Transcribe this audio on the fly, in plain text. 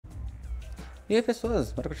E aí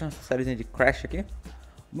pessoas, bora continuar essa série de Crash aqui.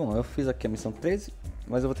 Bom, eu fiz aqui a missão 13,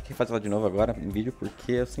 mas eu vou ter que fazer ela de novo agora em vídeo,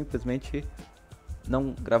 porque eu simplesmente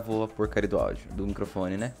não gravou a porcaria do áudio, do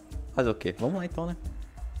microfone, né? Fazer o quê? Vamos lá então, né?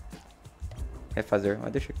 Refazer,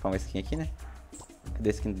 mas deixa eu equipar uma skin aqui, né?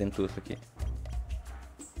 Cadê a skin dentuço aqui?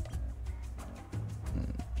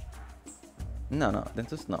 Não,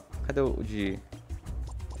 dentuço não. Cadê o de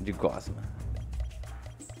gosma?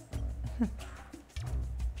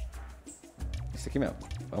 Esse aqui mesmo.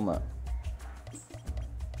 Vamos lá.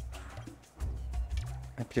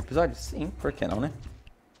 Repetir episódio? Sim, por que não, né?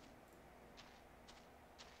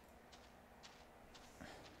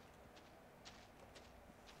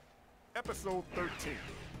 Episode 13,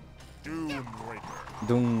 Doomraker.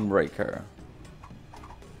 Doomraker.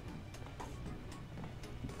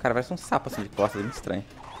 Cara, parece um sapo assim de costas, é muito estranho.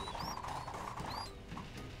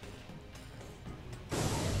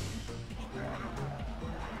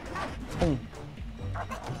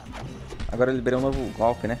 Agora eu liberei um novo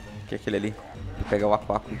golpe, né? Que é aquele ali. De pegar o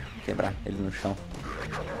Aquaco e quebrar ele no chão.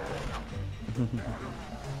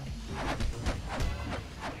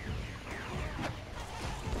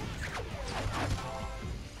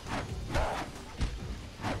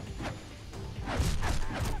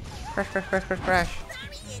 Crash, crash, crash, crash, crash.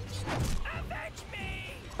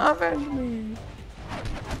 Avenge me!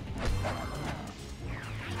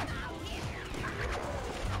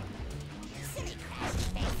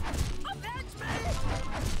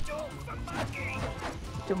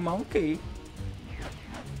 The monkey.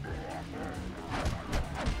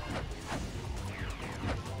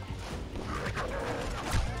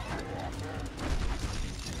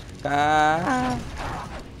 Ah.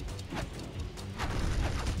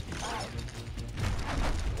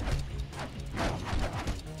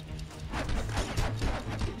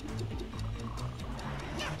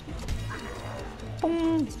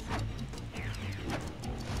 Pum.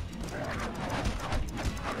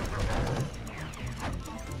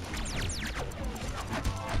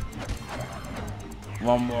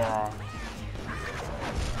 Vamos.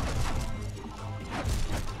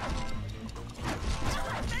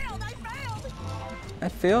 É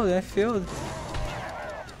failed, é failed.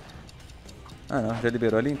 Ah não, já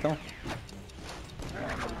liberou ali então?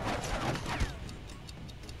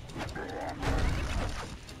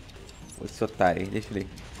 Esse otário aí, deixa ele aí.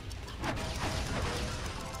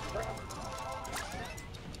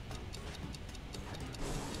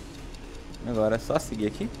 Agora é só seguir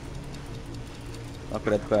aqui. Toma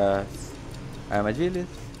cuidado com as armadilhas.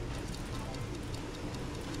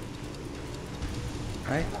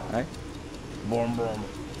 Ai, ai. Bom, bom.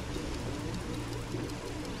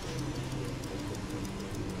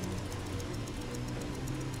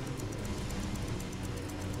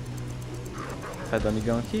 Sai do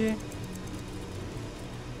amigão aqui.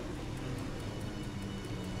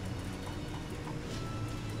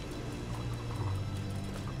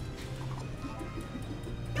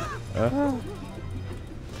 Ah.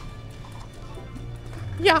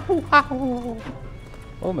 Yahoo!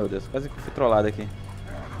 Oh meu Deus, quase que fui trollado aqui.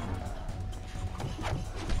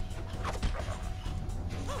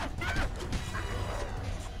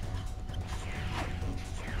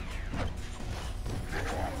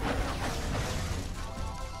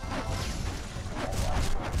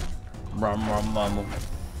 Vamos.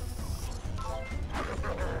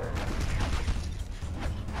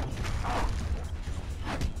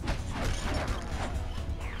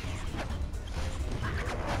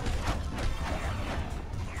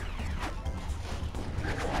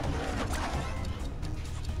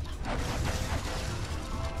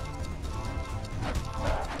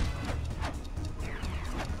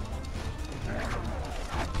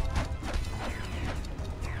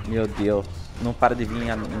 Meu Deus, não para de vir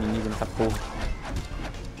inimigo nessa porra.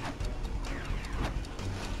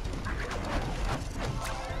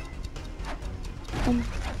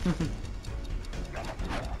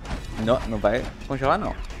 Não vai congelar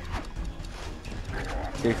não.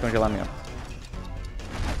 Que congelamento.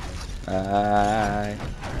 Ai.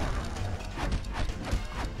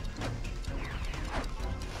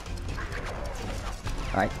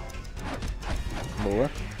 Ai.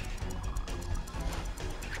 Boa.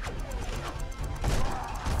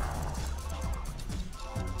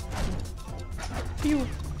 Piu.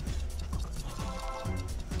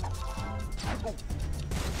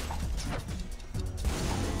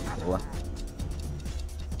 Boa.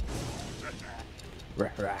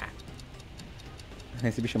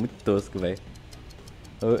 Esse bicho é muito tosco, velho.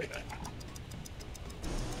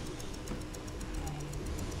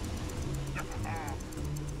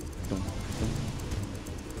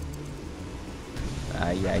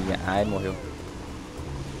 Ai, morreu.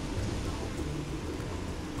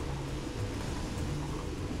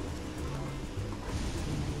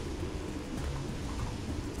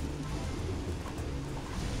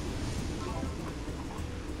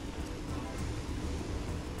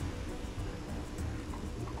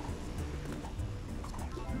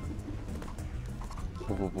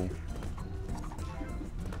 Vum.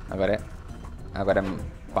 Agora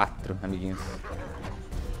é 4, amiguinhos.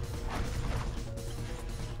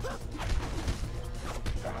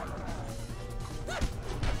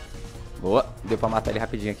 Boa, deu pra matar ele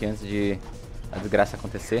rapidinho aqui antes de a desgraça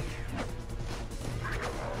acontecer.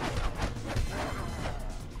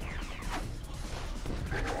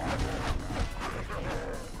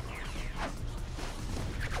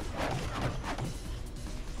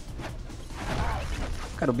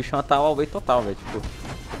 Cara, o bichão tá all way total, velho. Tipo,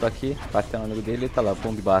 eu tô aqui, batendo no amigo dele, ele tá lá,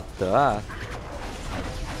 pum, bata. Ah.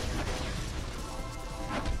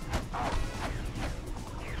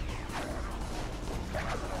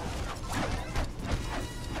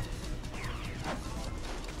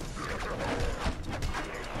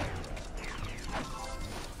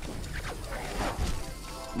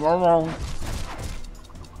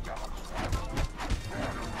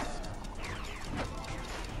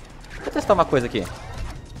 Deixa eu testar uma coisa aqui.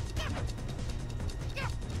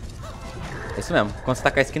 É isso mesmo, quando você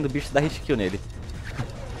tá com a skin do bicho, você dá hit kill nele.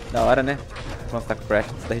 Da hora, né? Quando você tá com o Crash,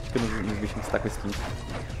 você dá hit kill nos bichos que você tá com a skin.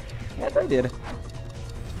 É doideira.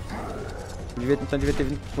 Então devia ter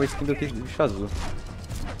vindo com a skin do que do bicho azul.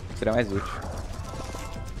 Seria mais útil.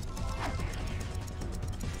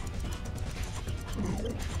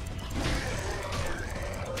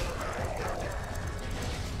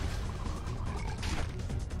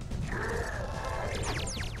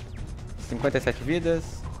 (57 vidas).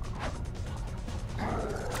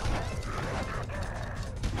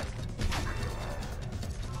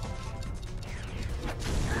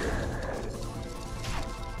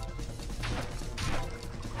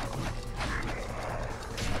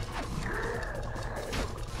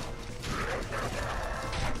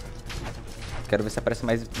 Quero ver se aparece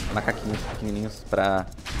mais macaquinhos pequenininhos pra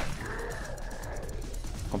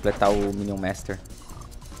completar o Minion Master.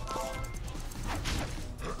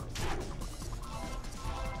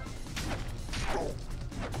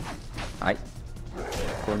 Ai,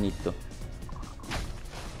 bonito. O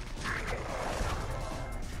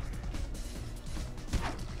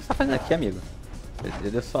que você tá fazendo aqui, amigo? Já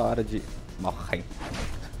deu sua hora de morrer.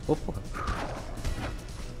 Ô, porra.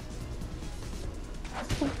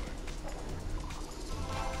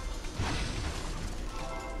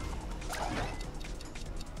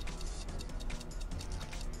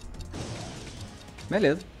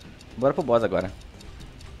 Beleza. Bora pro boss agora.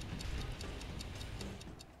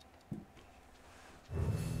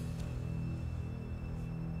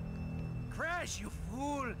 You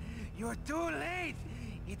fool! You're too late!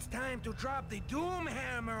 It's time to drop the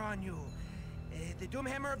Doomhammer on you! The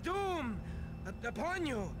Doomhammer of Doom! Upon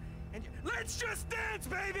you! And let's just dance,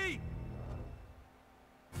 baby!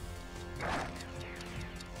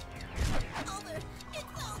 Over! It's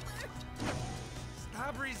over!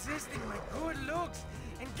 Stop resisting my good looks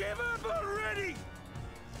and give up already!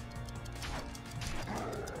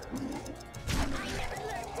 I never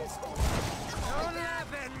learned to swim! Don't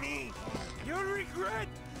laugh at me! You'll regret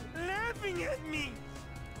laughing at me!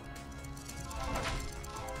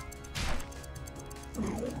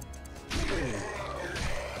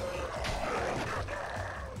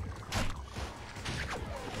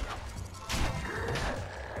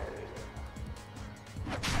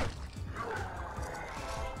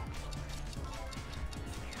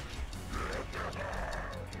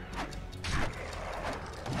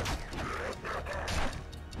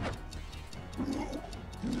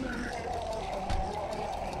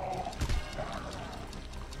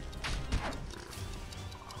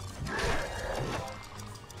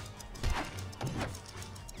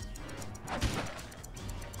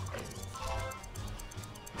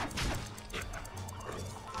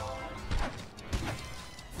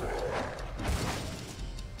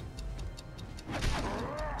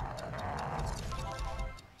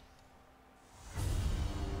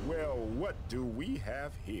 Well, what do we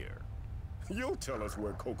have here? You'll tell us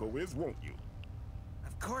where Coco is, won't you?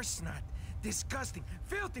 Of course not. Disgusting,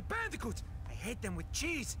 filthy bandicoots! I hate them with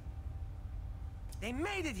cheese. They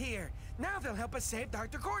made it here. Now they'll help us save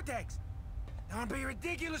Dr. Cortex. Don't be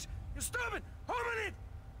ridiculous. You stupid! Hominid!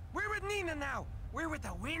 We're with Nina now. We're with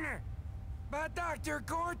the winner. But Dr.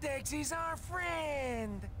 Cortex is our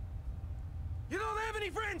friend. You don't have any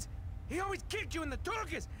friends. He always kicked you in the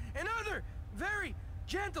tuchus and other very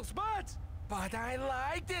gentle spots. But I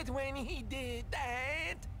liked it when he did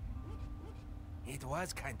that. It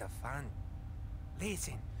was kind of fun.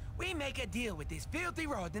 Listen, we make a deal with this filthy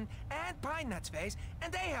rodent and Pine Nut's face,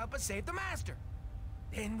 and they help us save the master.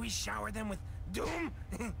 Then we shower them with doom.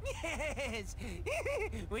 Yes,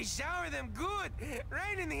 we shower them good,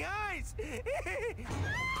 right in the eyes.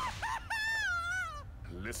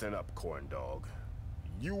 Listen up, corn dog.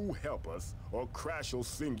 You help us, or Crash will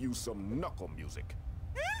sing you some knuckle music.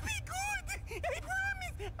 I'll be good! I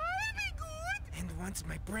promise! I'll be good! And once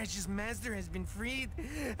my precious master has been freed,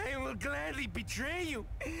 I will gladly betray you.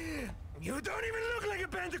 You don't even look like a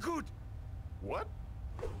bandicoot! What?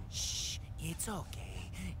 Shh, it's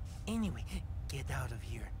okay. Anyway, get out of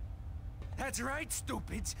here. That's right,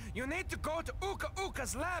 stupids. You need to go to Uka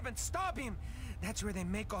Uka's lab and stop him. That's where they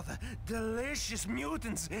make all the delicious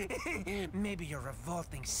mutants. Maybe your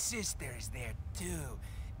revolting sister is there too.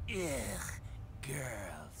 Ugh,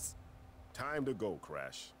 girls. Time to go,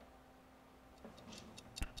 Crash.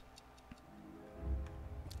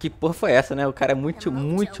 Que porra foi essa, né? O cara é muito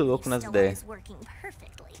louco nas ideias.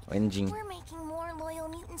 O Endin. We're making more loyal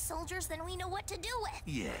mutant soldiers than we know what to do with.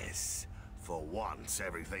 Yes. For once,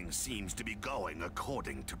 everything seems to be going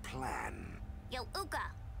according to plan. Yo, Uka,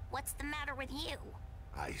 what's the matter with you?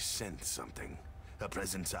 I sense something. A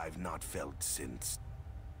presence I've not felt since...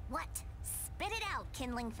 What? Spit it out,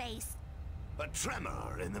 kindling face. A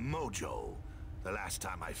tremor in the mojo. The last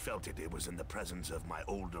time I felt it, it was in the presence of my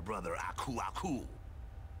older brother, Aku Aku.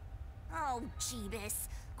 Oh, Jeebus.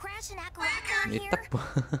 Crash and Aku Aku Eita here?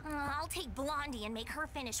 porra. I'll take Blondie and make her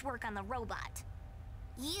finish work on the robot.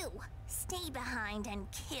 You, stay behind and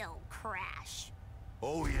kill Crash.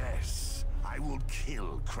 Oh yes, I will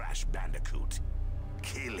kill Crash Bandicoot.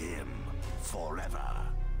 Kill him forever.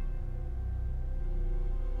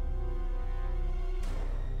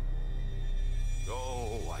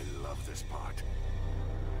 Oh, I love this part.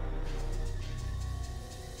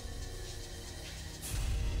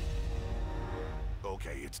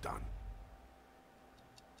 Okay, it's done.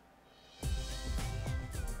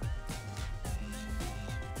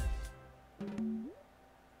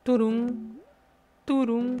 Turum.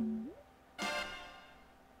 Turum.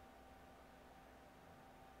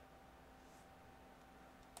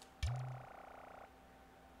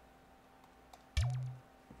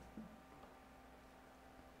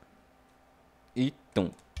 E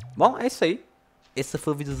tum. Bom, é isso aí. Esse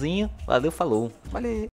foi o videozinho. Valeu, falou. Valeu.